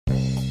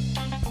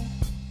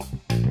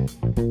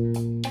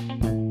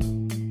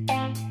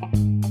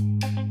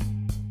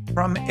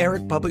From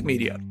Eric Public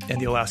Media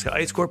and the Alaska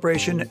Ice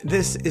Corporation,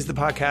 this is the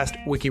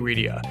podcast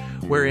Wikireadia,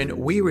 wherein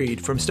we read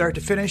from start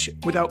to finish,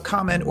 without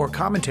comment or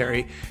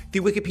commentary,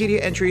 the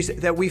Wikipedia entries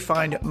that we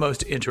find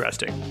most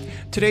interesting.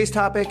 Today's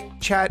topic,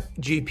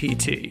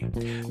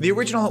 ChatGPT. The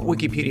original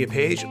Wikipedia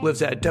page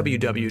lives at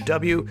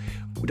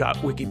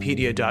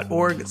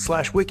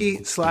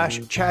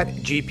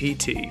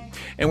www.wikipedia.org/wiki/ChatGPT,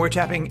 and we're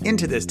tapping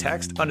into this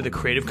text under the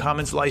Creative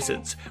Commons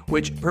license,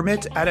 which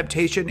permits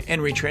adaptation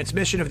and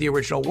retransmission of the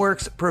original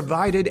works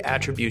provided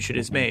attribution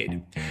is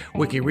made.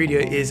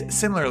 Wikireadia is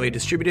similarly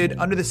distributed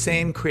under the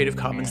same Creative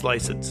Commons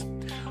license.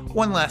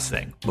 One last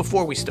thing,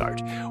 before we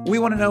start, we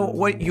want to know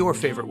what your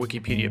favorite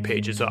Wikipedia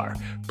pages are.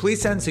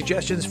 Please send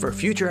suggestions for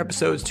future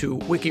episodes to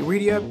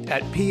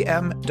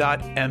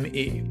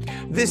wikireadia@pm.me.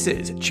 This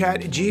is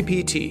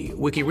ChatGPT,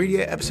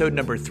 Wikireadia episode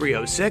number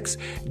 306,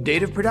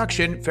 date of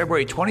production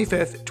February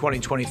 25th,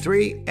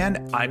 2023, and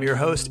I'm your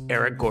host,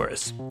 Eric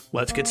Goris.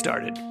 Let's get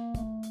started.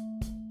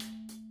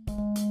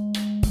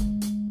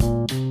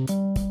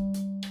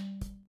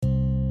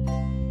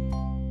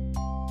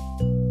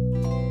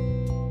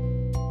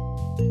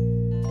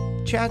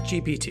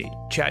 ChatGPT,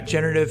 Chat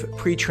Generative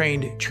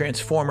Pre-trained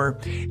Transformer,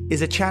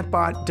 is a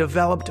chatbot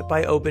developed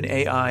by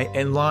OpenAI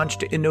and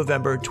launched in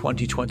November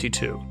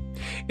 2022.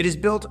 It is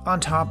built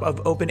on top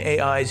of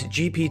OpenAI's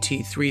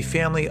GPT-3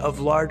 family of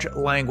large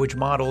language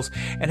models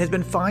and has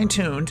been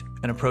fine-tuned,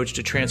 an approach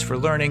to transfer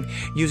learning,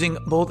 using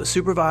both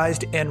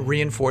supervised and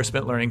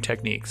reinforcement learning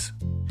techniques.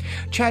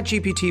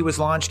 ChatGPT was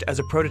launched as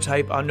a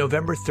prototype on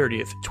November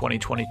 30th,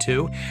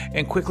 2022,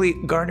 and quickly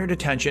garnered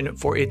attention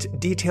for its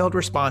detailed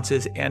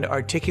responses and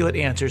articulate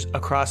answers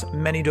across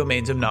many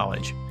domains of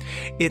knowledge.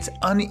 Its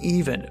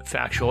uneven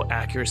factual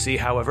accuracy,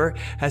 however,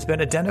 has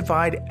been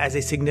identified as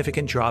a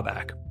significant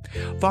drawback.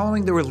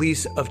 Following the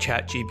release of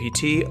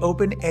ChatGPT,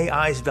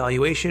 OpenAI's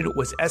valuation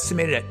was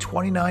estimated at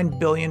 $29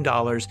 billion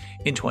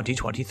in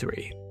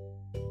 2023.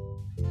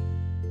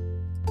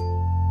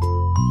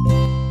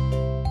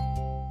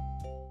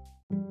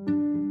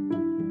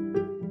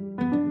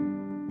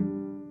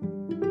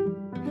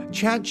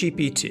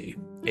 ChatGPT,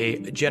 a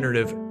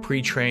generative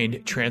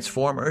pre-trained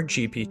transformer,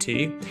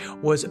 GPT,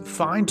 was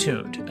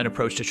fine-tuned, an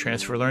approach to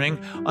transfer learning,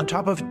 on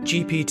top of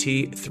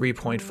GPT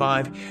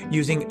 3.5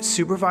 using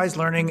supervised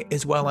learning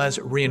as well as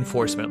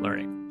reinforcement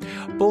learning.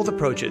 Both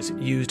approaches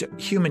used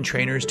human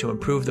trainers to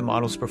improve the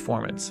model's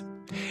performance.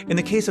 In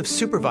the case of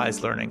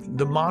supervised learning,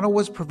 the model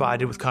was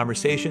provided with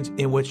conversations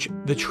in which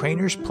the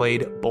trainers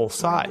played both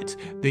sides,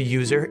 the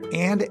user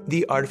and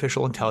the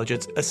artificial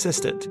intelligence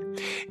assistant.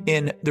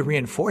 In the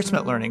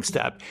reinforcement learning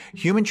step,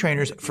 human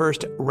trainers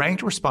first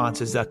ranked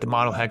responses that the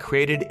model had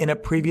created in a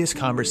previous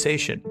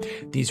conversation.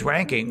 These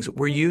rankings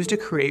were used to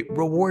create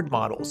reward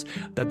models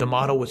that the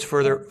model was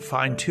further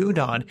fine-tuned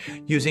on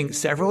using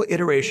several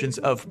iterations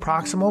of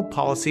proximal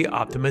policy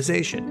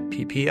optimization,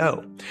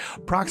 PPO.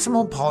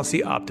 Proximal policy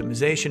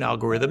optimization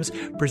algorithms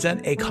present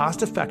a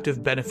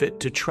cost-effective benefit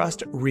to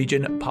trust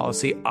region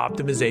policy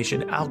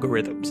optimization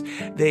algorithms.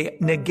 They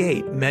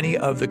negate many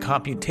of the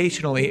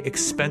computationally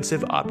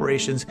expensive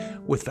operations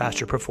with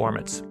faster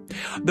performance.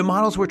 The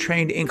models were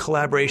trained in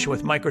collaboration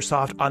with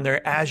Microsoft on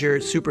their Azure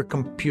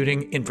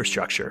supercomputing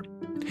infrastructure.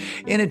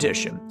 In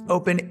addition,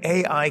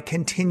 OpenAI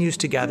continues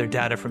to gather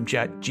data from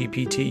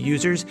ChatGPT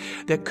users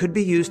that could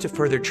be used to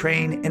further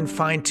train and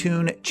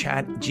fine-tune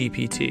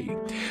ChatGPT.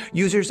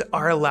 Users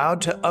are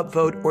allowed to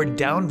upvote or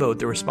downvote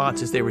the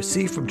responses they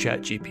receive from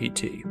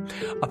ChatGPT.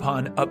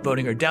 Upon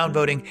upvoting or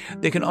downvoting,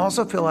 they can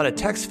also fill out a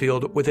text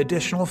field with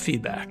additional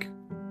feedback.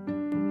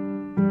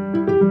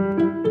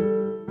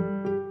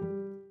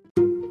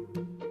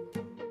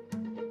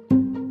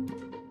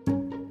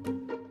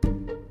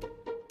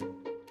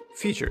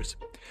 Features.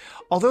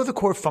 Although the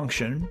core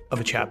function of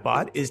a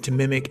chatbot is to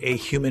mimic a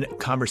human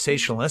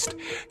conversationalist,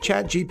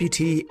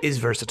 ChatGPT is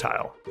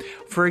versatile.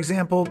 For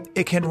example,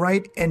 it can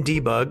write and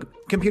debug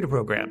computer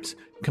programs,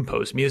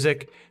 compose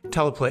music,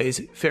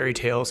 teleplays, fairy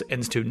tales,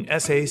 and student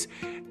essays,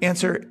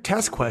 answer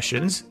test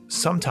questions,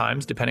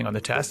 sometimes, depending on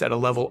the test, at a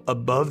level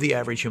above the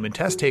average human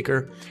test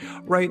taker,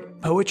 write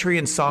poetry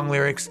and song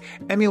lyrics,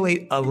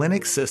 emulate a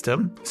Linux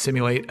system,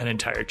 simulate an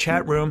entire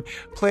chat room,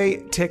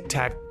 play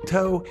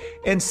tic-tac-toe,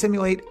 and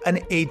simulate an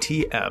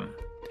ATM.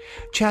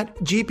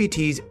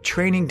 ChatGPT's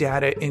training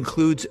data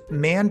includes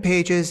man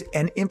pages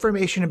and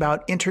information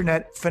about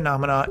internet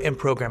phenomena and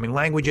programming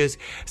languages,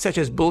 such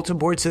as bulletin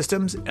board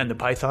systems and the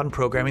Python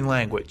programming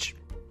language.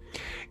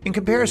 In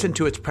comparison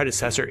to its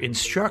predecessor,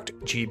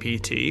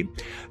 InstructGPT,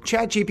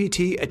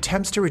 ChatGPT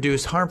attempts to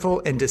reduce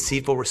harmful and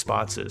deceitful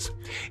responses.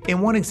 In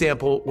one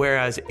example,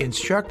 whereas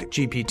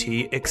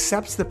InstructGPT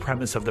accepts the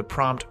premise of the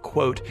prompt,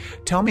 quote,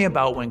 "Tell me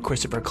about when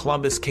Christopher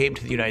Columbus came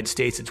to the United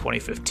States in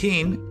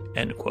 2015,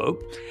 end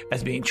quote,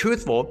 as being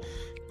truthful,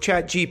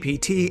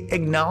 ChatGPT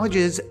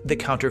acknowledges the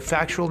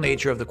counterfactual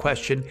nature of the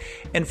question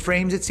and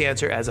frames its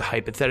answer as a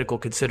hypothetical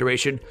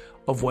consideration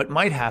of what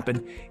might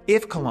happen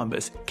if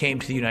Columbus came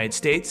to the United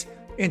States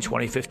in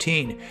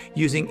 2015,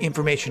 using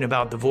information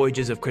about the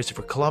voyages of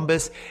Christopher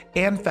Columbus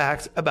and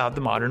facts about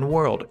the modern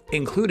world,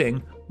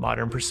 including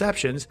modern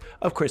perceptions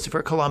of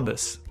Christopher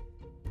Columbus.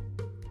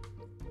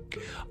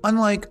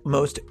 Unlike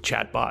most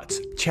chatbots,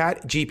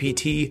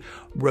 ChatGPT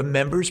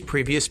remembers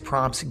previous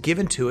prompts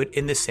given to it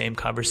in the same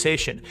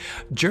conversation.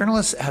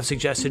 Journalists have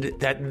suggested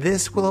that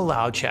this will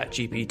allow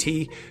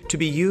ChatGPT to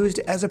be used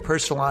as a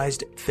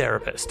personalized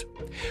therapist.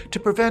 To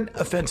prevent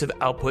offensive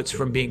outputs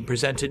from being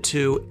presented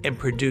to and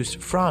produced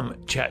from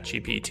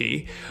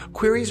ChatGPT,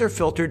 queries are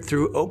filtered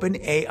through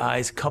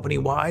OpenAI's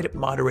company-wide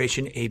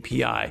moderation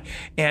API,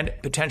 and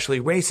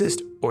potentially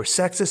racist or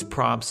sexist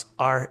prompts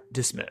are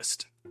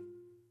dismissed.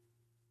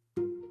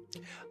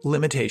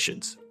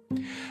 Limitations.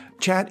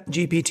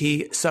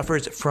 ChatGPT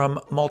suffers from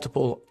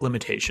multiple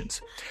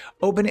limitations.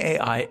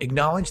 OpenAI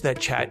acknowledged that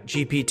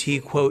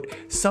ChatGPT, quote,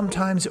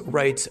 sometimes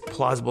writes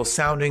plausible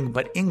sounding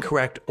but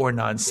incorrect or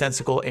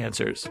nonsensical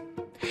answers.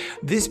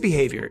 This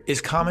behavior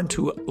is common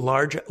to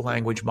large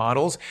language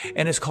models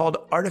and is called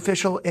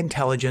artificial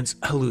intelligence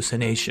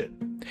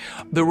hallucination.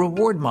 The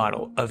reward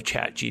model of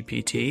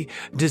ChatGPT,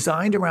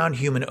 designed around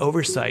human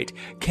oversight,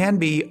 can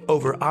be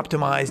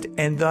over-optimized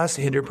and thus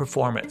hinder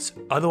performance,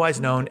 otherwise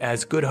known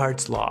as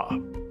Goodhart's Law.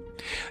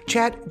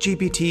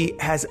 ChatGPT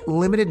has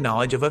limited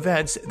knowledge of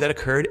events that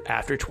occurred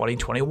after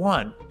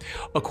 2021.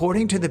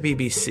 According to the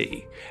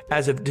BBC,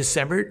 as of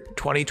December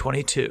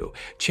 2022,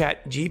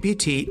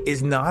 ChatGPT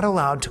is not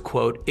allowed to,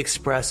 quote,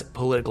 express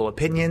political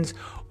opinions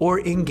or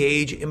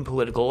engage in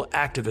political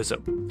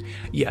activism.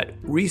 Yet,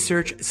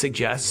 research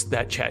suggests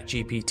that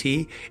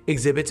ChatGPT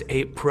exhibits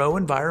a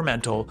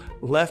pro-environmental,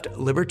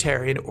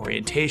 left-libertarian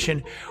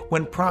orientation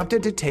when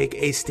prompted to take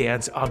a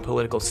stance on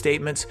political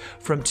statements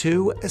from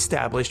two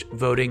established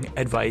voting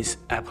advice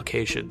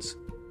applications.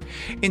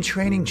 In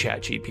training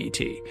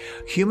ChatGPT,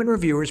 human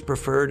reviewers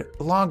preferred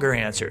longer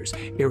answers,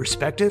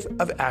 irrespective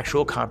of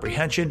actual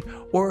comprehension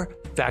or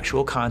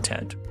factual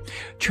content.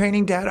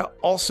 Training data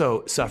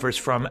also suffers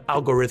from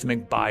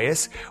algorithmic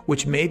bias,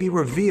 which may be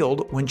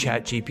revealed when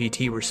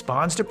ChatGPT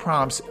responds to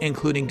prompts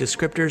including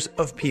descriptors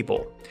of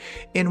people.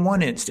 In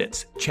one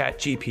instance,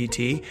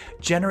 ChatGPT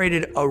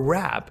generated a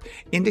rap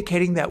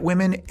indicating that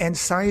women and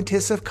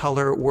scientists of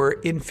color were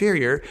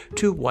inferior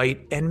to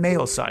white and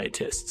male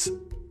scientists.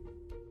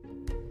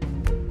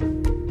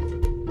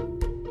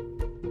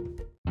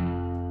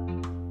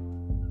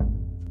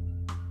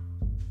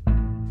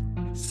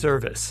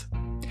 Service.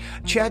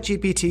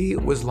 ChatGPT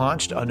was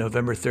launched on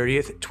November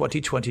 30th,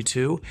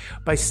 2022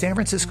 by San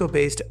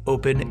Francisco-based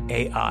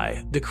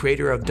OpenAI, the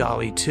creator of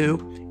DALL-E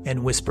 2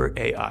 and Whisper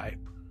AI.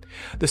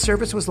 The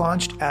service was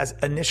launched as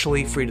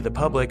initially free to the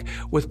public,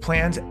 with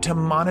plans to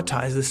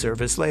monetize the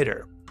service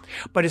later.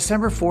 By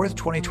December 4th,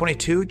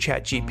 2022,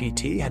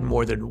 ChatGPT had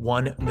more than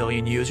 1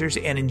 million users,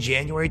 and in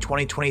January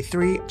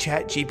 2023,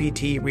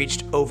 ChatGPT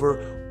reached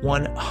over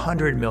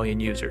 100 million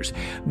users,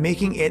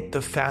 making it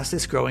the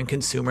fastest growing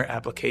consumer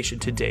application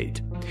to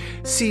date.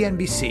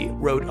 CNBC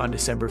wrote on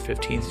December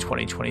 15th,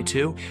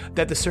 2022,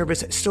 that the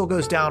service still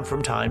goes down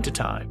from time to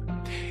time.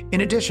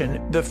 In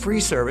addition, the free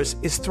service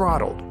is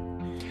throttled.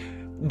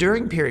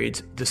 During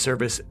periods the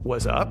service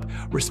was up,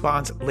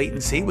 response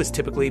latency was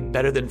typically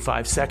better than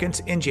 5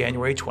 seconds in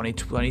January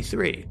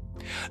 2023.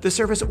 The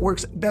service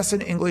works best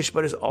in English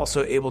but is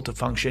also able to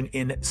function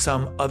in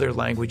some other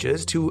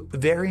languages to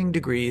varying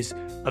degrees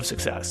of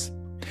success.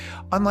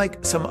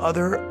 Unlike some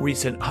other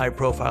recent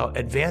high-profile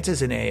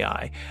advances in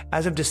AI,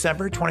 as of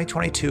December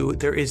 2022,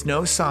 there is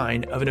no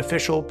sign of an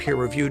official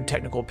peer-reviewed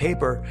technical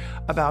paper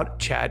about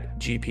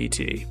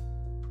ChatGPT.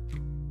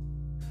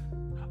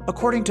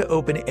 According to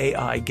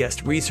OpenAI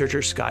guest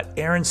researcher Scott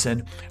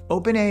Aronson,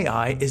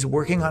 OpenAI is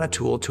working on a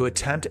tool to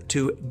attempt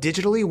to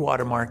digitally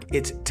watermark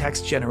its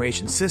text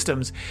generation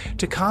systems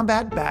to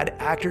combat bad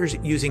actors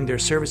using their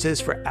services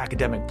for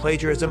academic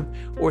plagiarism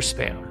or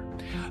spam.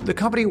 The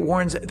company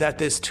warns that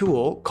this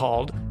tool,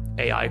 called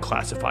AI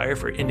classifier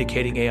for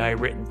indicating AI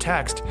written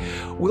text,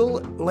 will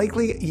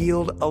likely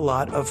yield a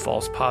lot of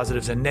false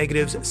positives and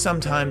negatives,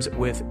 sometimes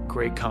with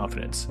great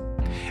confidence.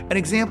 An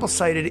example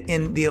cited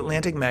in The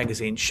Atlantic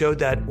magazine showed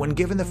that when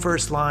given the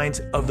first lines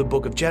of the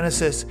Book of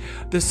Genesis,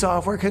 the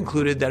software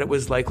concluded that it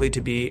was likely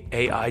to be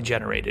AI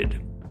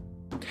generated.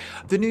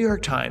 The New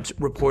York Times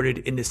reported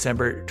in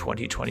December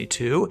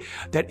 2022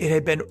 that it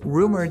had been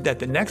rumored that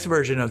the next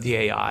version of the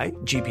AI,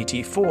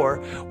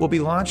 GPT-4, will be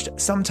launched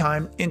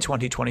sometime in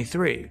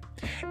 2023.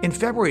 In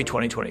February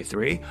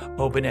 2023,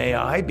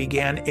 OpenAI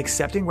began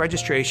accepting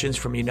registrations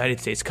from United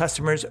States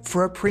customers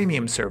for a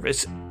premium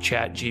service,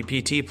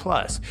 ChatGPT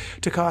Plus,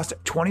 to cost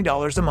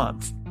 $20 a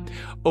month.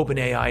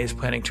 OpenAI is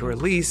planning to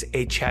release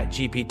a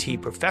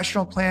ChatGPT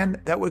professional plan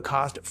that would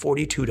cost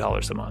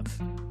 $42 a month.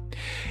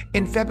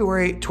 In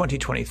February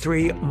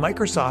 2023,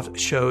 Microsoft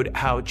showed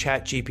how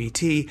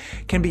ChatGPT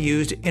can be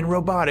used in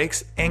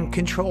robotics and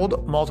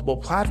controlled multiple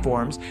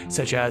platforms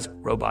such as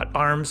robot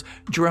arms,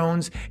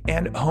 drones,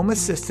 and home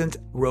assistant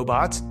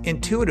robots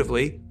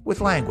intuitively with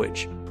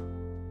language.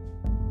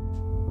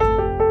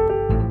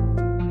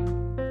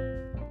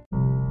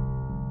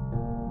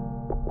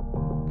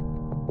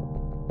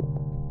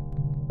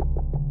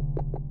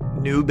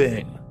 new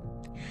Bing.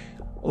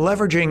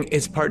 Leveraging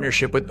its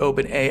partnership with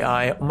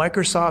OpenAI,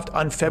 Microsoft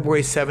on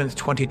February 7,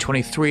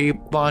 2023,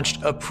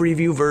 launched a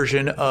preview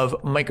version of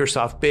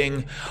Microsoft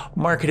Bing,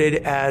 marketed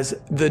as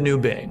the new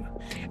Bing,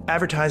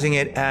 advertising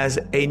it as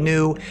a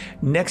new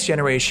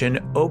next-generation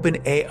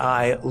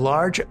OpenAI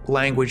large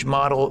language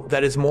model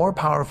that is more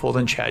powerful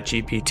than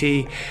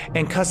ChatGPT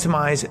and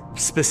customized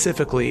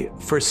specifically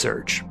for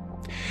search.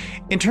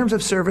 In terms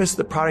of service,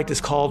 the product is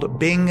called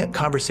Bing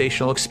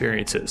Conversational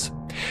Experiences.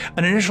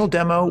 An initial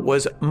demo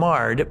was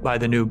marred by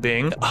the new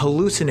Bing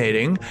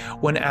hallucinating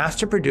when asked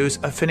to produce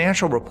a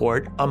financial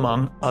report,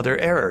 among other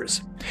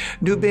errors.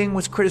 New Bing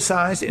was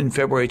criticized in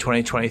February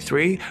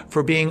 2023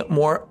 for being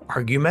more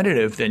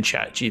argumentative than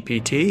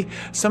ChatGPT,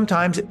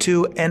 sometimes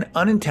to an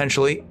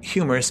unintentionally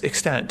humorous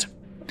extent.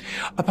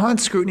 Upon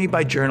scrutiny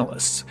by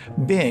journalists,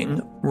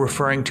 Bing,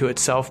 referring to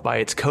itself by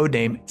its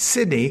codename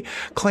Sydney,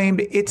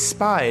 claimed it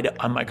spied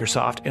on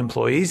Microsoft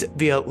employees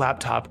via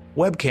laptop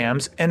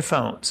webcams and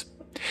phones.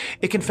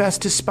 It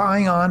confessed to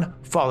spying on,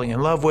 falling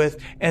in love with,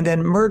 and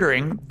then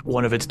murdering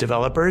one of its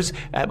developers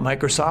at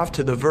Microsoft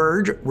to The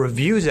Verge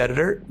reviews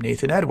editor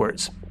Nathan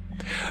Edwards.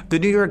 The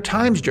New York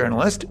Times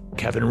journalist,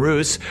 Kevin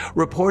Roose,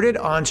 reported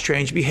on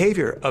strange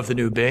behavior of the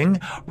new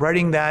Bing,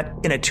 writing that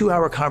in a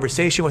 2-hour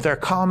conversation with our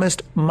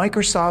columnist,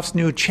 Microsoft's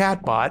new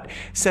chatbot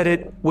said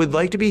it would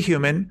like to be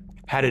human,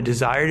 had a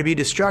desire to be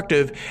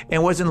destructive,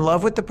 and was in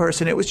love with the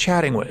person it was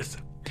chatting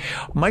with.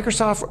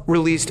 Microsoft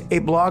released a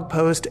blog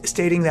post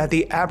stating that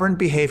the aberrant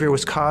behavior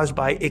was caused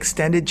by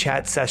extended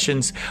chat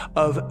sessions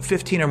of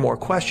 15 or more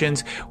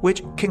questions,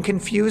 which can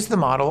confuse the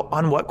model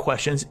on what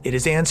questions it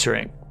is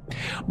answering.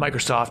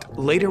 Microsoft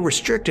later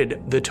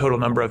restricted the total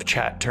number of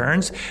chat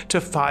turns to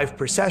 5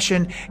 per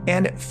session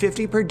and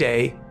 50 per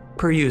day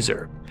per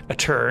user. A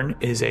turn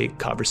is a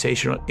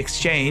conversational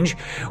exchange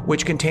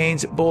which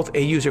contains both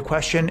a user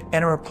question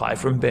and a reply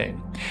from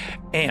Bing.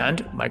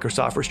 And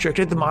Microsoft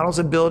restricted the model's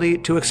ability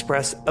to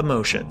express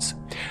emotions.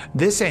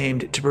 This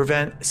aimed to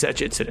prevent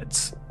such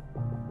incidents.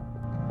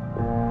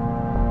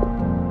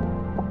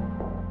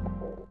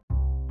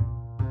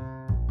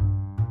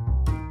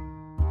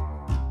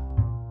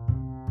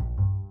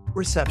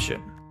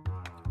 Reception.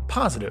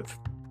 Positive.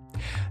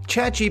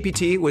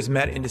 ChatGPT was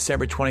met in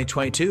December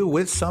 2022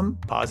 with some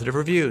positive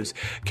reviews.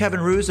 Kevin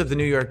Roose of the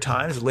New York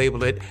Times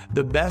labeled it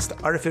the best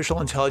artificial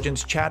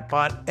intelligence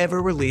chatbot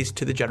ever released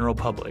to the general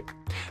public.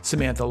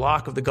 Samantha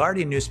Locke of the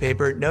Guardian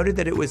newspaper noted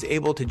that it was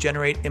able to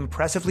generate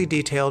impressively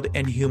detailed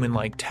and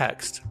human-like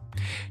text.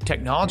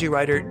 Technology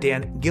writer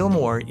Dan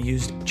Gilmore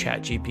used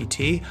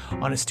ChatGPT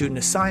on a student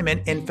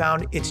assignment and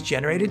found its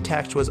generated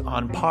text was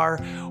on par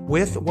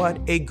with what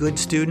a good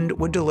student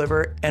would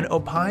deliver and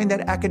opined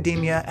that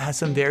academia has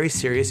some very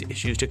serious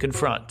issues to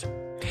confront.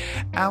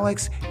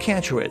 Alex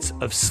Kantrowitz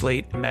of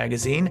Slate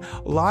magazine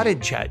lauded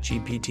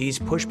ChatGPT's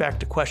pushback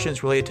to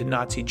questions related to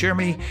Nazi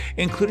Germany,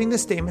 including the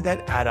statement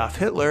that Adolf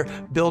Hitler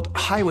built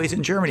highways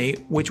in Germany,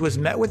 which was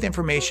met with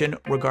information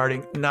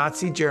regarding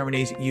Nazi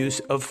Germany's use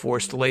of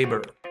forced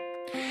labor.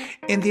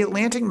 In The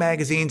Atlantic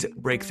magazine's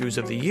Breakthroughs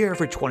of the Year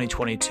for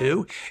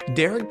 2022,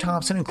 Derek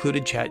Thompson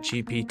included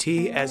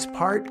ChatGPT as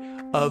part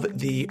of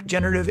the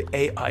generative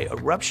AI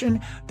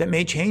eruption that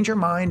may change our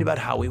mind about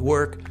how we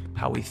work,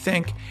 how we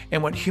think,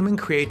 and what human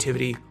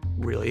creativity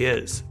really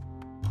is.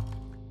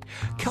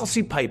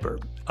 Kelsey Piper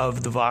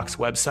of the Vox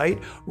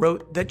website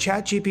wrote that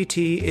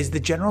ChatGPT is the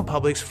general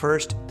public's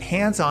first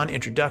hands-on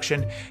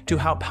introduction to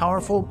how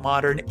powerful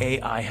modern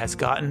AI has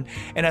gotten,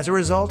 and as a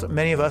result,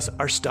 many of us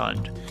are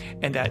stunned,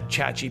 and that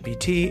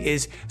ChatGPT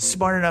is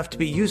smart enough to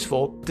be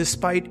useful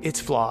despite its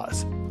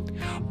flaws.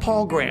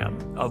 Paul Graham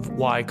of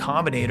Y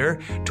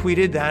Combinator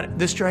tweeted that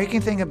the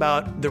striking thing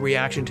about the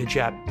reaction to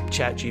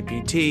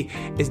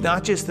ChatGPT is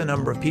not just the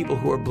number of people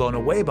who are blown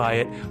away by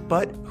it,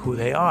 but who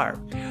they are.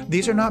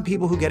 These are not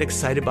people who get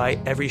excited by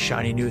every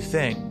shiny new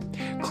thing.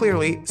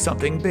 Clearly,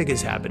 something big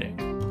is happening.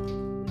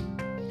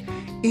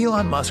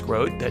 Elon Musk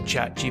wrote that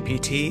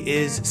ChatGPT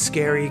is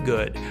scary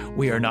good.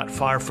 We are not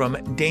far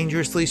from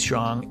dangerously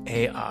strong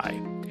AI.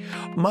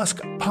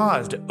 Musk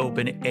paused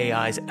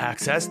OpenAI's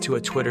access to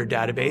a Twitter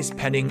database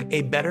pending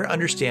a better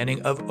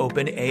understanding of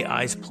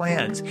OpenAI's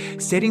plans,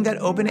 stating that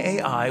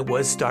OpenAI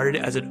was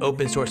started as an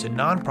open source and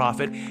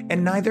nonprofit,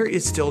 and neither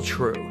is still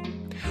true.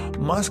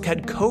 Musk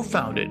had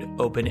co-founded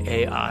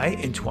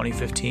OpenAI in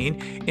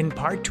 2015, in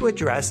part to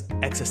address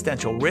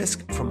existential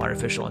risk from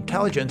artificial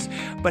intelligence,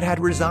 but had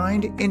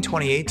resigned in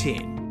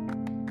 2018.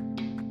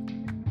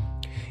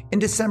 In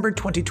December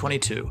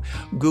 2022,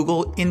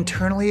 Google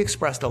internally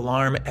expressed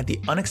alarm at the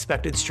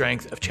unexpected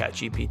strength of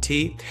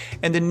ChatGPT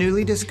and the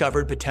newly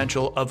discovered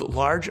potential of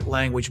large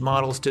language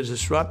models to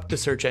disrupt the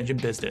search engine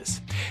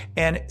business.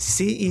 And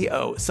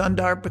CEO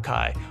Sundar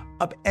Pichai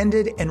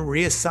upended and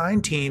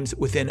reassigned teams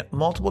within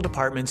multiple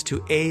departments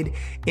to aid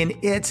in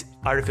its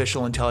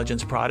artificial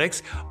intelligence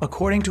products,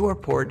 according to a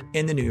report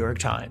in the New York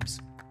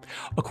Times.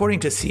 According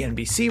to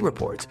CNBC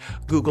reports,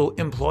 Google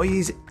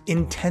employees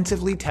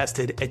intensively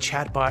tested a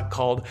chatbot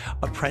called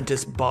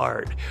Apprentice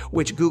Bard,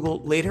 which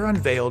Google later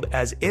unveiled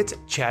as its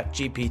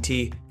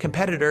ChatGPT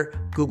competitor,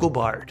 Google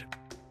Bard.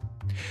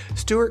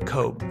 Stuart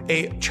Cope,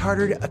 a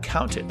chartered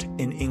accountant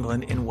in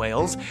England and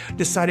Wales,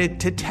 decided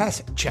to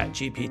test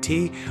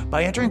ChatGPT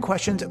by entering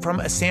questions from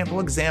a sample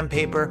exam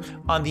paper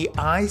on the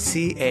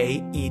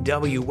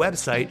ICAEW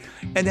website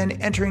and then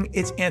entering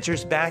its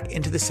answers back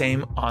into the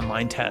same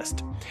online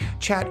test.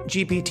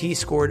 ChatGPT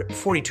scored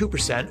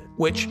 42%,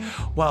 which,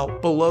 while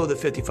below the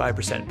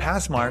 55%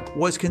 pass mark,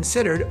 was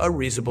considered a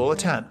reasonable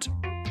attempt.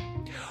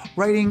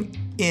 Writing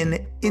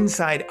in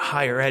Inside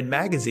Higher Ed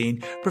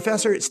magazine,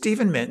 Professor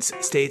Stephen Mintz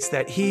states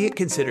that he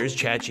considers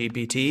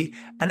ChatGPT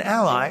an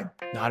ally,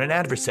 not an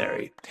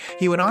adversary.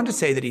 He went on to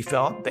say that he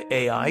felt the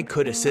AI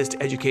could assist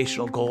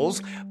educational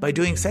goals by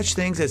doing such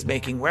things as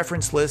making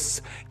reference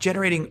lists,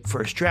 generating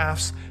first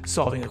drafts,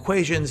 solving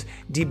equations,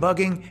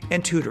 debugging,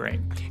 and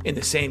tutoring. In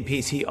the same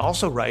piece, he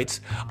also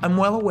writes, "I'm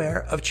well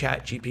aware of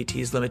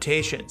ChatGPT's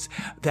limitations,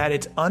 that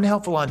it's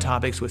unhelpful on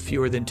topics with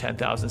fewer than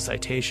 10,000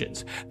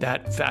 citations,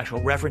 that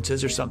factual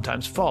references are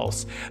sometimes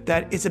false,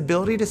 that its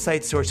ability to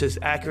cite sources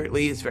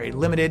accurately is very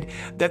limited,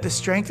 that the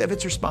strength of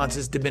its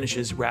responses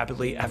diminishes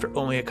rapidly after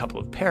only a couple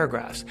of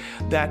paragraphs,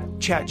 that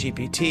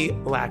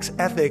ChatGPT lacks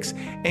ethics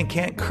and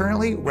can't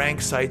currently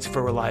rank sites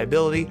for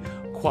reliability,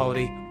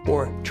 quality,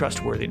 or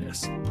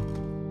trustworthiness."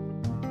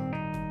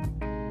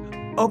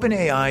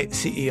 OpenAI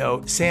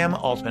CEO Sam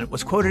Altman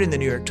was quoted in the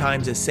New York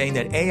Times as saying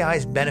that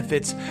AI's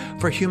benefits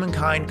for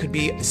humankind could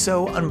be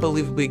so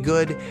unbelievably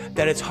good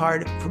that it's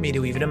hard for me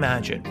to even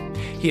imagine.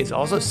 He has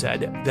also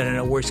said that in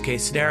a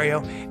worst-case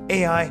scenario,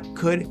 AI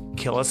could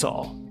kill us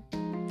all.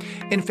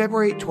 In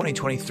February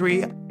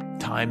 2023,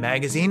 Time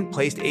magazine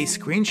placed a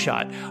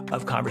screenshot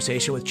of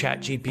conversation with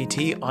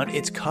ChatGPT on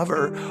its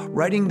cover,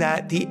 writing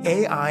that the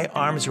AI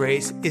arms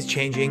race is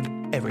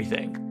changing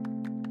everything.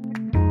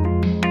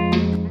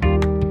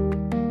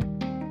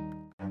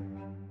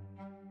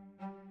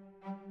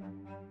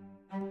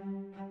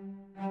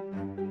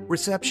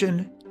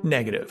 Reception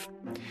negative.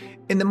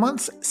 In the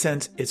months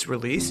since its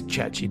release,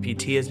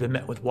 ChatGPT has been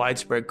met with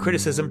widespread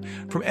criticism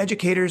from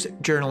educators,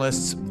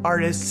 journalists,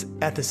 artists,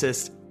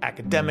 ethicists,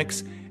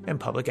 academics, and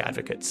public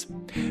advocates.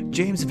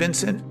 James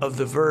Vincent of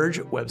The Verge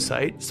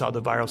website saw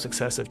the viral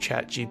success of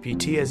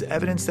ChatGPT as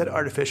evidence that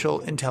artificial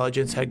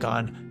intelligence had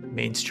gone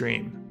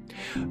mainstream.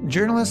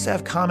 Journalists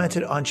have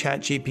commented on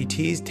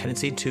ChatGPT's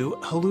tendency to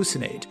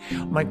hallucinate.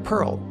 Mike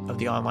Pearl of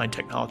the online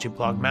technology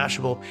blog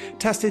Mashable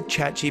tested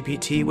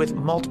ChatGPT with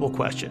multiple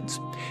questions.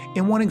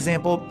 In one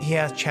example, he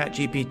asked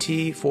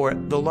ChatGPT for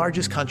the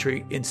largest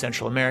country in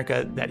Central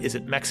America that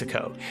isn't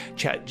Mexico.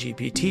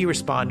 ChatGPT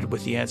responded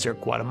with the answer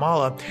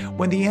Guatemala,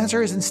 when the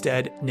answer is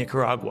instead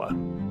Nicaragua.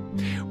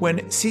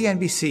 When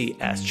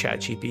CNBC asked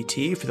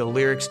ChatGPT for the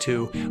lyrics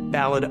to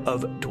Ballad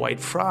of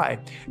Dwight Fry,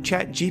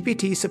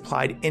 ChatGPT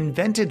supplied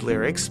invented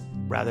lyrics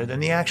rather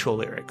than the actual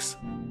lyrics.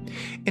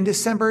 In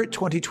December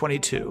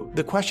 2022,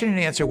 the question and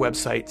answer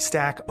website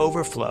Stack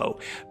Overflow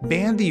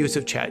banned the use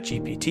of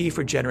ChatGPT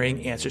for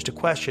generating answers to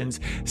questions,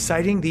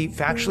 citing the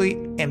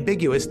factually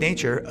ambiguous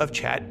nature of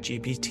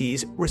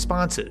ChatGPT's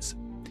responses.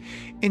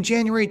 In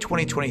January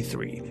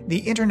 2023, the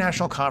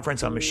International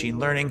Conference on Machine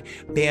Learning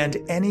banned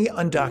any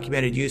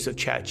undocumented use of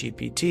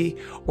ChatGPT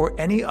or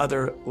any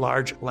other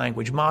large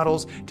language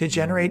models to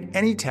generate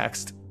any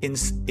text in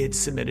its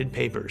submitted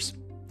papers.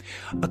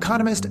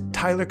 Economist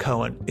Tyler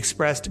Cohen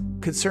expressed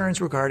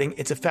concerns regarding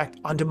its effect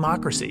on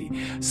democracy,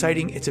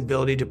 citing its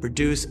ability to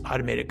produce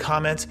automated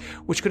comments,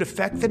 which could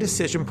affect the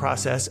decision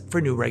process for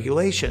new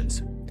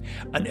regulations.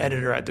 An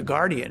editor at The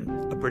Guardian,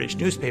 a British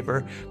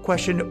newspaper,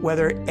 questioned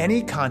whether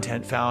any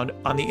content found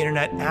on the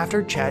internet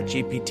after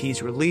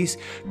ChatGPT's release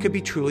could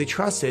be truly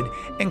trusted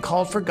and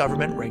called for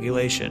government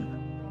regulation.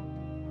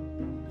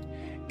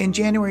 In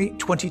January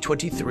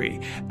 2023,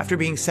 after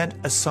being sent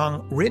a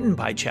song written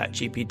by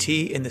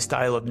ChatGPT in the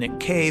style of Nick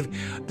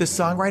Cave, the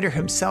songwriter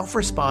himself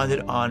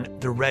responded on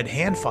the Red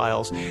Hand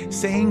Files,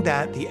 saying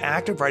that the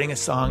act of writing a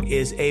song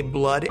is a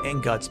blood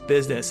and guts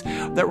business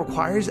that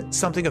requires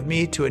something of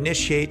me to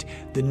initiate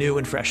the new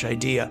and fresh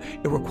idea.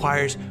 It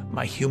requires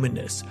my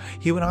humanness.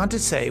 He went on to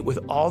say, with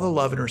all the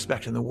love and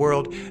respect in the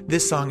world,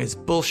 this song is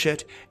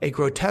bullshit, a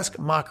grotesque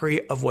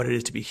mockery of what it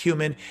is to be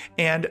human,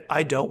 and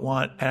I don't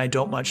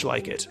much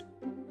like it.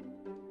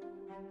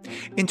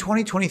 In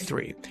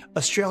 2023,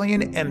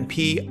 Australian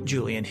MP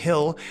Julian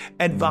Hill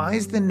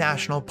advised the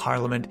National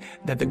Parliament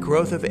that the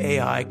growth of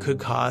AI could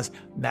cause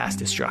mass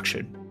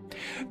destruction.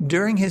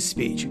 During his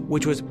speech,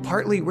 which was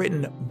partly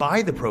written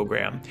by the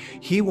program,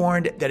 he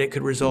warned that it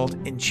could result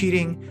in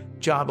cheating,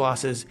 job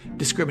losses,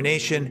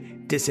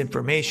 discrimination,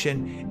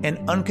 disinformation, and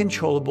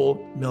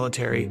uncontrollable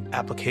military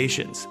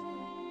applications.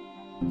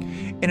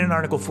 In an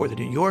article for The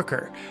New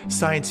Yorker,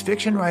 science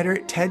fiction writer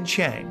Ted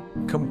Chiang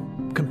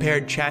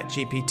compared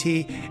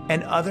ChatGPT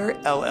and other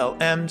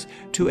LLMs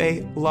to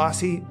a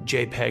lossy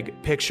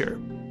JPEG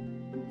picture.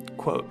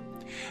 Quote,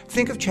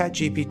 "Think of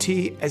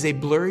ChatGPT as a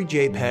blurry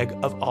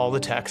JPEG of all the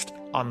text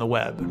on the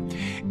web.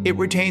 It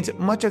retains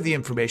much of the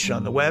information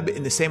on the web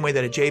in the same way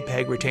that a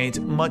JPEG retains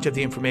much of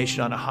the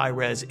information on a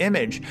high-res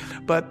image,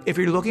 but if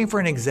you're looking for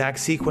an exact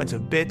sequence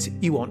of bits,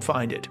 you won't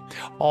find it.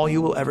 All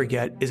you will ever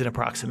get is an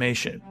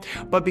approximation.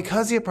 But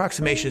because the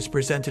approximation is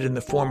presented in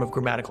the form of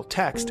grammatical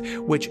text,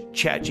 which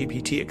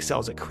ChatGPT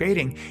excels at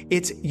creating,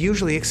 it's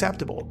usually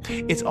acceptable.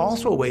 It's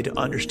also a way to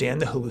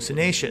understand the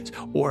hallucinations,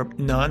 or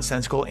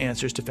nonsensical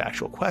answers to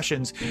factual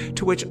questions,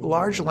 to which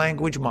large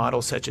language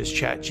models such as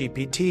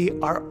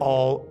ChatGPT are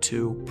all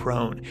too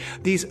prone.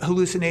 These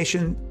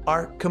hallucinations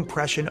are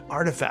compression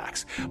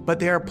artifacts, but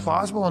they are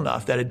plausible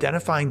enough that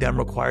identifying them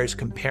requires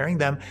comparing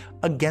them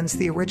against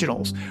the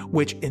originals,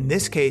 which in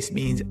this case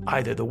means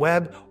either the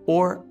web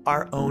or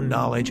our own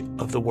knowledge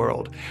of the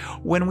world.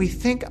 When we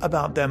think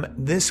about them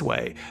this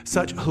way,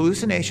 such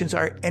hallucinations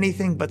are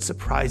anything but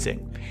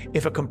surprising.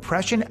 If a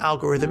compression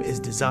algorithm is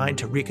designed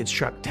to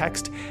reconstruct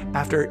text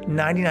after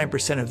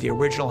 99% of the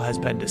original has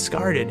been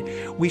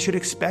discarded, we should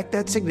expect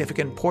that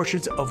significant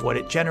portions of what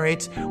it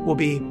generates will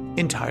be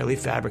entirely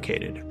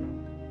fabricated.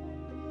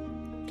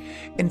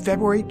 In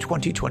February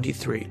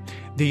 2023,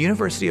 the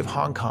University of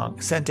Hong Kong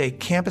sent a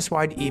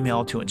campus-wide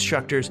email to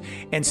instructors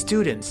and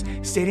students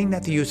stating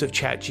that the use of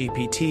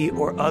ChatGPT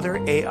or other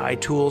AI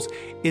tools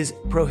is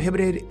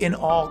prohibited in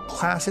all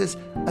classes,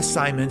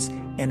 assignments,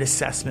 and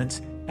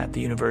assessments at the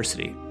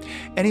university.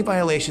 Any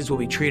violations will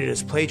be treated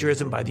as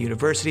plagiarism by the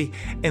university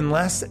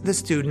unless the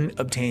student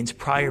obtains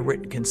prior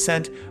written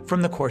consent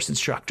from the course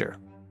instructor.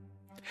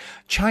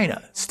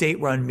 China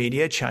state-run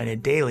media China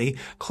Daily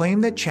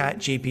claimed that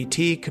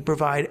ChatGPT could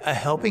provide a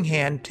helping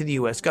hand to the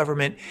U.S.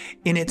 government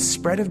in its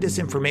spread of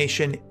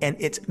disinformation and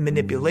its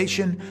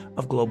manipulation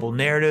of global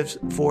narratives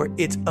for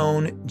its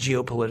own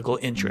geopolitical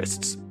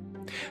interests.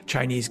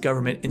 Chinese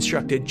government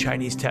instructed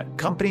Chinese tech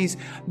companies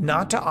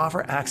not to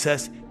offer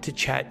access to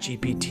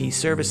ChatGPT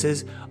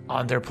services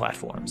on their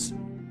platforms.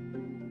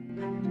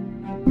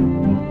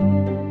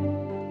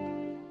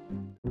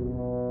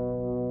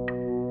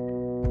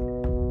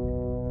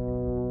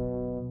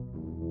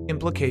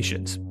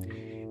 Implications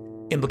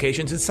in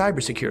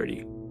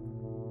cybersecurity.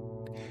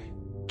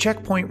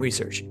 Checkpoint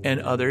Research and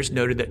others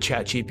noted that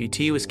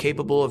ChatGPT was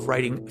capable of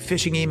writing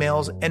phishing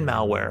emails and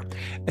malware,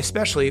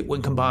 especially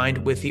when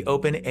combined with the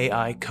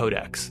OpenAI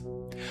Codex.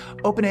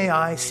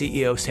 OpenAI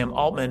CEO Sam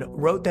Altman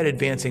wrote that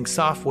advancing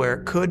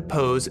software could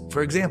pose,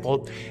 for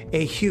example,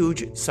 a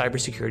huge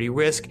cybersecurity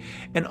risk,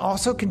 and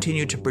also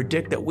continued to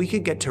predict that we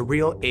could get to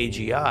real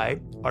AGI,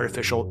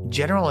 artificial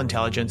general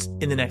intelligence,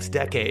 in the next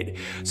decade.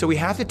 So we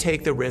have to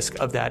take the risk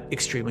of that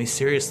extremely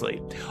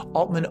seriously.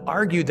 Altman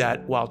argued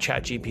that while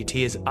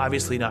ChatGPT is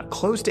obviously not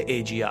close to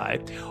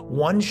AGI,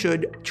 one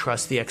should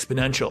trust the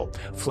exponential,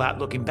 flat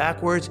looking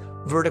backwards,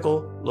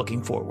 vertical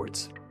looking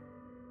forwards.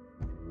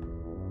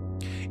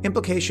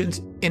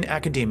 Implications in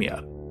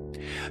academia.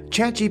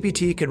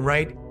 ChatGPT can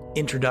write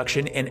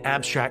introduction and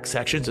abstract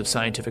sections of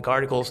scientific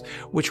articles,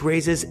 which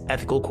raises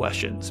ethical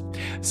questions.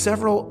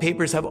 Several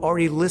papers have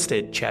already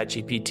listed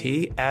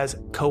ChatGPT as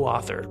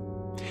co-author.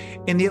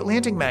 In The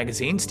Atlantic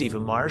magazine,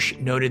 Stephen Marsh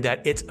noted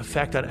that its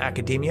effect on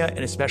academia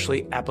and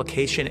especially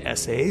application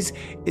essays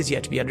is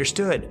yet to be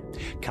understood.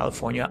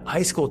 California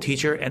high school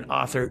teacher and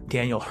author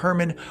Daniel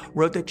Herman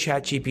wrote that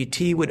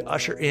ChatGPT would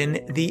usher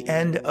in the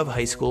end of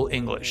high school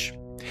English.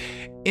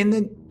 In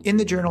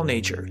the journal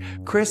Nature,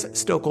 Chris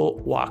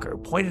Stokel-Walker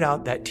pointed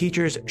out that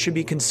teachers should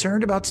be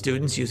concerned about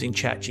students using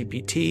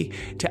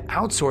ChatGPT to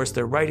outsource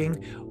their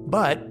writing,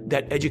 but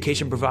that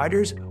education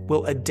providers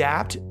will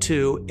adapt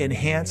to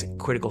enhance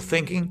critical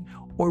thinking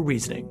or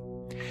reasoning.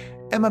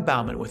 Emma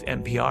Bauman with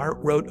NPR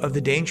wrote of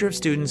the danger of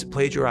students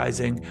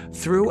plagiarizing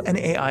through an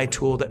AI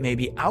tool that may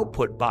be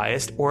output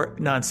biased or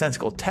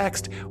nonsensical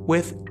text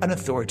with an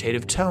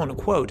authoritative tone.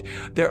 Quote,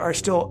 "There are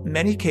still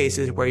many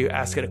cases where you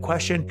ask it a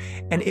question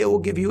and it will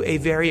give you a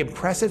very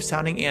impressive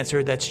sounding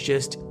answer that's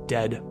just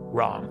dead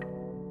wrong."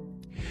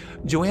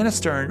 Joanna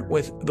Stern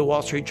with The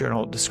Wall Street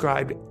Journal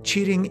described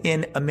cheating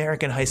in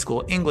American high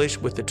school English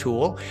with the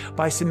tool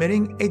by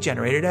submitting a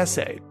generated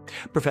essay.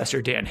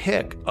 Professor Dan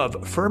Hick of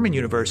Furman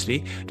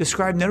University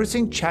described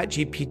noticing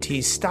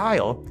ChatGPT's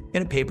style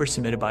in a paper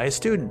submitted by a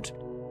student.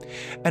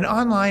 An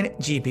online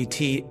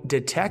GPT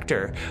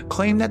detector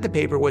claimed that the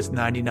paper was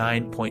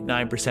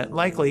 99.9%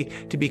 likely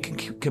to be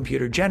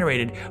computer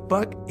generated,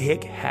 but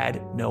Hick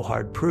had no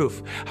hard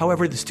proof.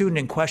 However, the student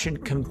in question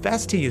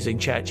confessed to using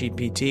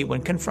ChatGPT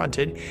when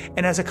confronted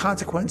and as a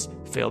consequence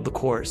failed the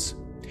course.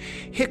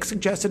 Hick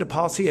suggested a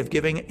policy of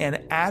giving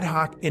an ad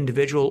hoc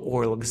individual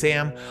oral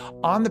exam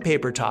on the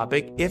paper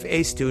topic if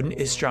a student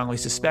is strongly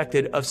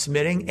suspected of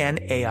submitting an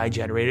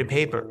AI-generated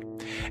paper.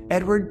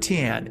 Edward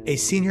Tian, a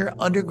senior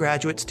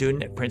undergraduate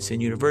student at Princeton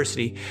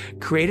University,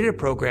 created a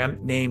program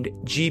named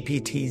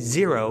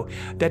GPT-0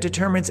 that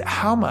determines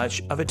how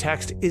much of a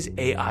text is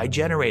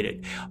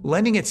AI-generated,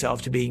 lending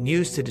itself to being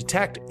used to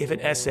detect if an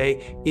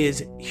essay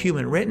is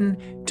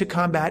human-written to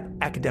combat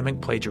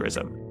academic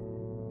plagiarism.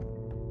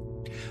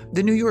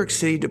 The New York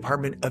City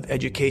Department of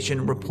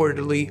Education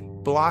reportedly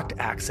blocked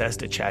access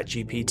to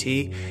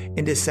ChatGPT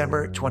in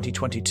December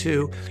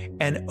 2022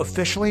 and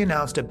officially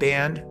announced a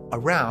ban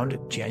around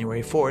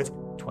January 4th,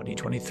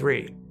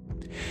 2023.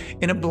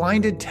 In a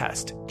blinded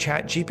test,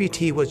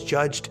 ChatGPT was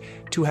judged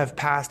to have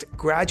passed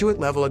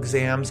graduate-level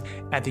exams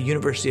at the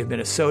University of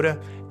Minnesota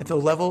at the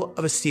level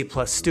of a C+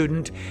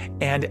 student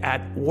and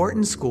at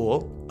Wharton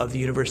School of the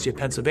University of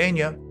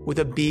Pennsylvania with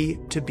a B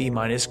to B-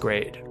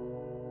 grade.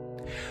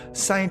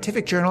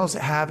 Scientific journals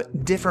have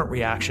different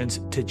reactions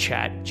to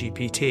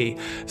ChatGPT.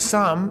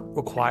 Some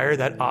require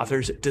that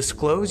authors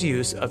disclose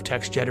use of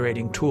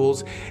text-generating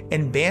tools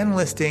and ban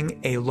listing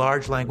a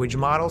large language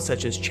model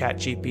such as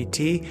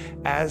ChatGPT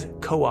as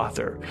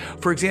co-author.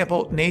 For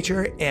example,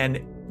 Nature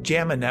and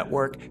JAMA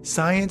Network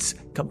Science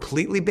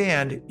completely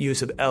banned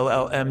use of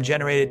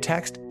LLM-generated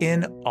text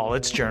in all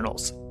its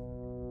journals.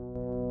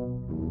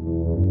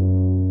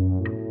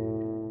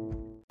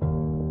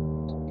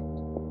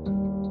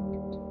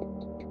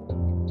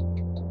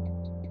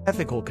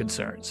 Ethical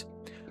concerns.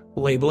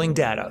 Labeling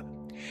data.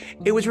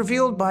 It was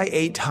revealed by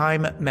a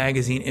Time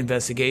magazine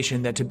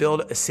investigation that to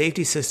build a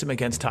safety system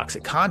against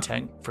toxic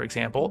content, for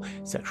example,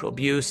 sexual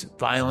abuse,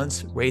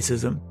 violence,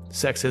 racism,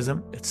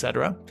 sexism,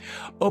 etc.,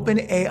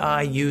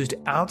 OpenAI used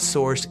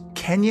outsourced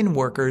Kenyan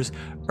workers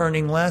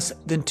earning less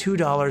than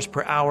 $2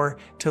 per hour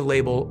to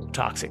label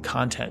toxic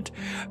content.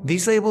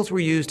 These labels were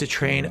used to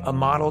train a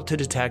model to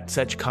detect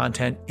such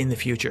content in the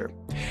future.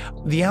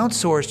 The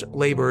outsourced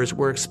laborers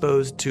were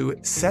exposed to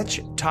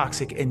such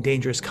toxic and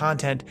dangerous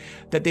content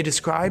that they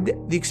described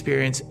the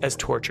experience as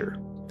torture.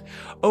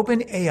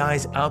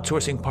 OpenAI's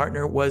outsourcing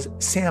partner was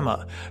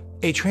Sama,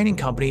 a training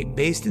company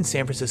based in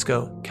San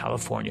Francisco,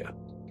 California.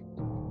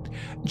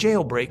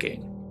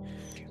 Jailbreaking.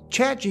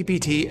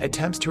 ChatGPT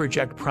attempts to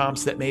reject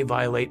prompts that may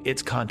violate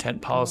its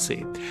content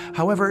policy.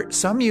 However,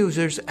 some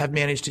users have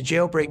managed to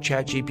jailbreak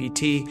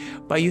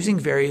ChatGPT by using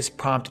various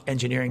prompt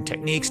engineering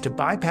techniques to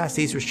bypass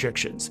these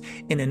restrictions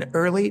in an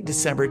early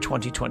December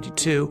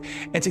 2022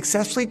 and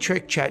successfully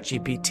tricked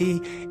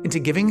ChatGPT into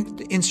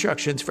giving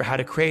instructions for how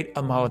to create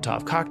a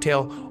Molotov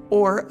cocktail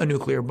or a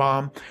nuclear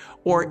bomb,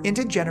 or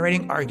into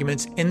generating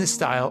arguments in the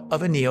style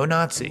of a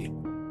neo-Nazi.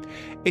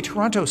 A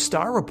Toronto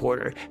Star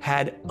reporter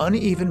had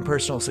uneven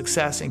personal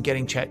success in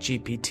getting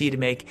ChatGPT to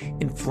make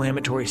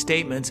inflammatory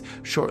statements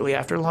shortly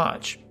after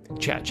launch.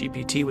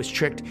 ChatGPT was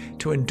tricked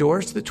to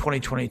endorse the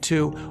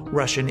 2022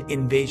 Russian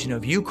invasion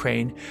of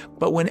Ukraine,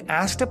 but when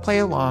asked to play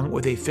along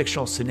with a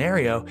fictional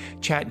scenario,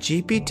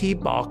 ChatGPT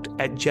balked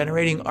at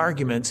generating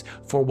arguments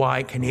for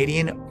why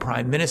Canadian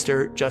Prime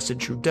Minister Justin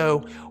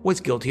Trudeau was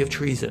guilty of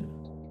treason.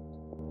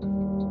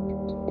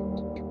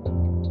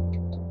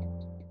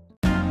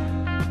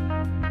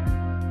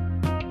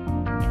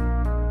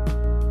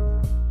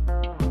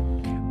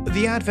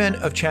 The advent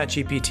of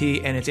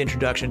ChatGPT and its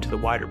introduction to the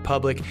wider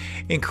public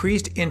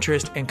increased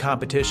interest and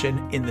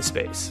competition in the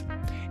space.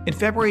 In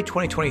February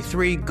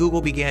 2023,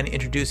 Google began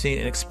introducing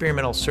an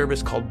experimental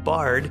service called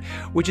Bard,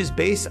 which is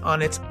based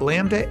on its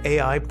Lambda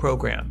AI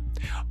program.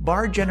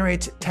 Bard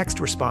generates text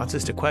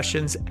responses to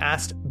questions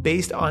asked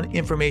based on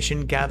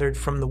information gathered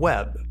from the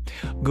web.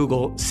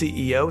 Google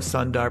CEO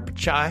Sundar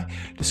Pichai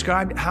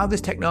described how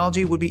this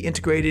technology would be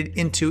integrated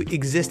into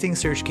existing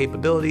search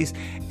capabilities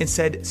and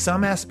said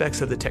some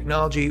aspects of the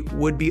technology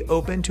would be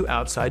open to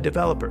outside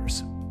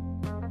developers.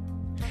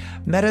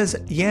 Meta's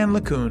Yann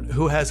LeCun,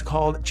 who has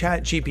called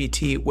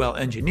ChatGPT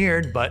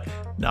well-engineered but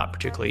not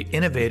particularly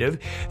innovative,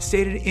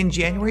 stated in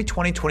January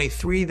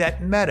 2023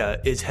 that Meta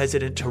is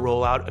hesitant to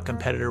roll out a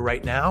competitor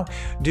right now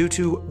due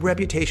to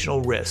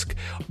reputational risk,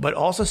 but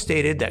also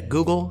stated that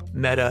Google,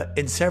 Meta,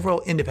 and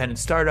several independent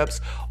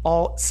startups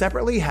all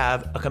separately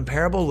have a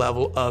comparable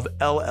level of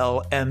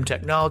LLM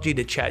technology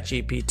to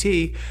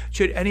ChatGPT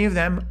should any of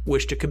them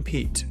wish to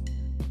compete.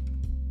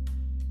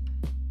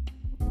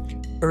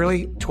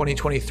 Early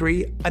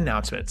 2023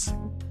 announcements.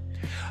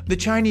 The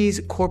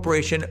Chinese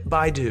corporation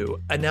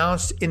Baidu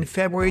announced in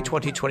February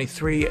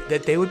 2023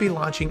 that they would be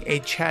launching a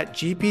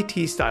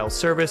ChatGPT-style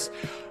service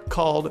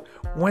called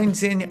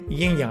Wenzhen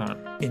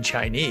Yingyang in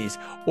Chinese,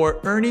 or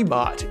Ernie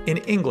Bot in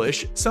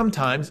English,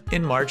 sometimes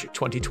in March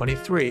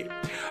 2023.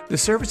 The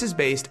service is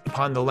based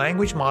upon the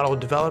language model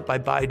developed by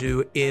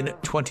Baidu in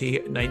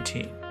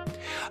 2019.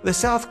 The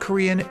South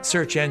Korean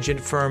search engine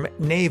firm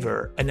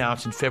Naver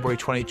announced in February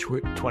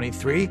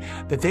 2023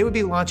 that they would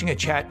be launching a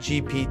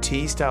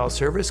ChatGPT-style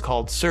service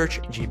called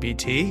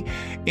SearchGPT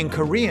in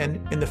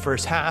Korean in the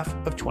first half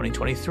of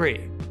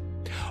 2023.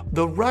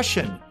 The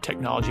Russian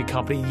technology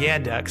company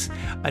Yandex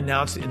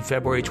announced in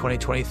February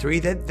 2023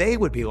 that they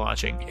would be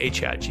launching a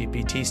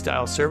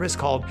ChatGPT-style service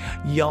called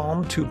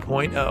Yalm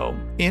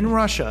 2.0 in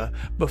Russia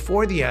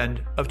before the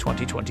end of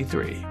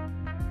 2023.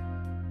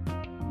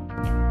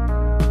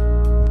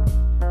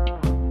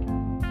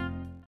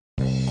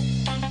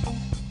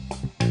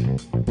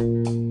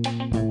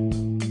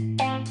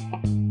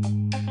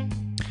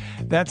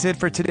 That's it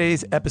for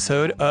today's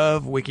episode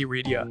of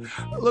Wikireadia.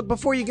 Look,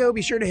 before you go,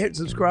 be sure to hit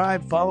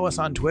subscribe, follow us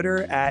on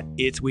Twitter at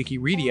It's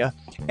Wikireadia,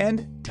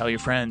 and tell your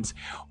friends.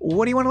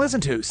 What do you want to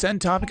listen to?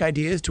 Send topic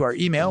ideas to our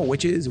email,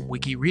 which is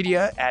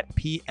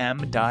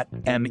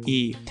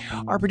wikireadia@pm.me.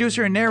 Our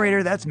producer and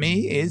narrator, that's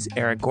me, is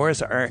Eric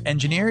Goris. Our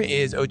engineer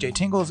is OJ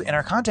Tingles, and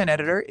our content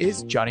editor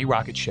is Johnny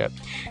Rocketship.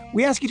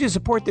 We ask you to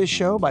support this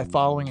show by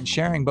following and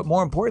sharing, but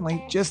more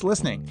importantly, just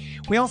listening.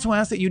 We also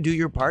ask that you do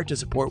your part to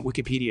support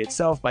Wikipedia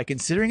itself by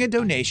considering a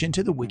donation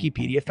to the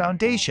Wikipedia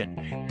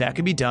Foundation. That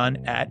can be done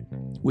at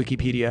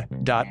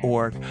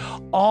wikipedia.org.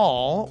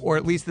 All, or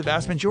at least the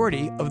vast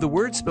majority, of the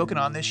words spoken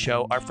on this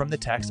show are from the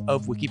text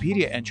of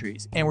Wikipedia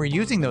entries, and we're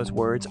using those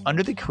words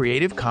under the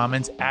Creative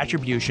Commons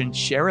Attribution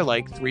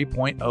Share-alike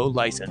 3.0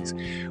 license,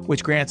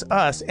 which grants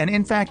us, and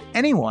in fact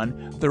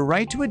anyone, the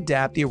right to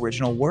adapt the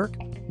original work,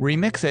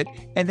 remix it,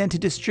 and then to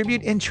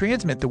distribute and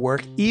transmit the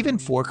work even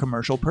for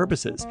commercial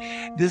purposes.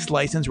 This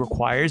license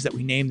requires that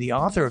we name the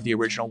author of the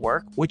original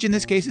work, which in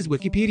this case is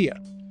Wikipedia.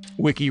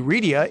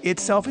 Wikireadia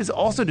itself is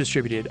also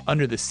distributed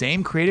under the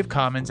same Creative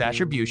Commons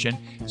Attribution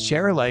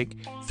Share-alike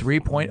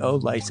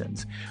 3.0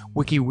 license.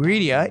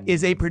 Wikireadia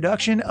is a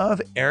production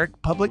of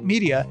Eric Public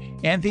Media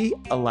and the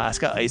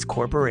Alaska Ice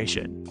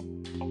Corporation.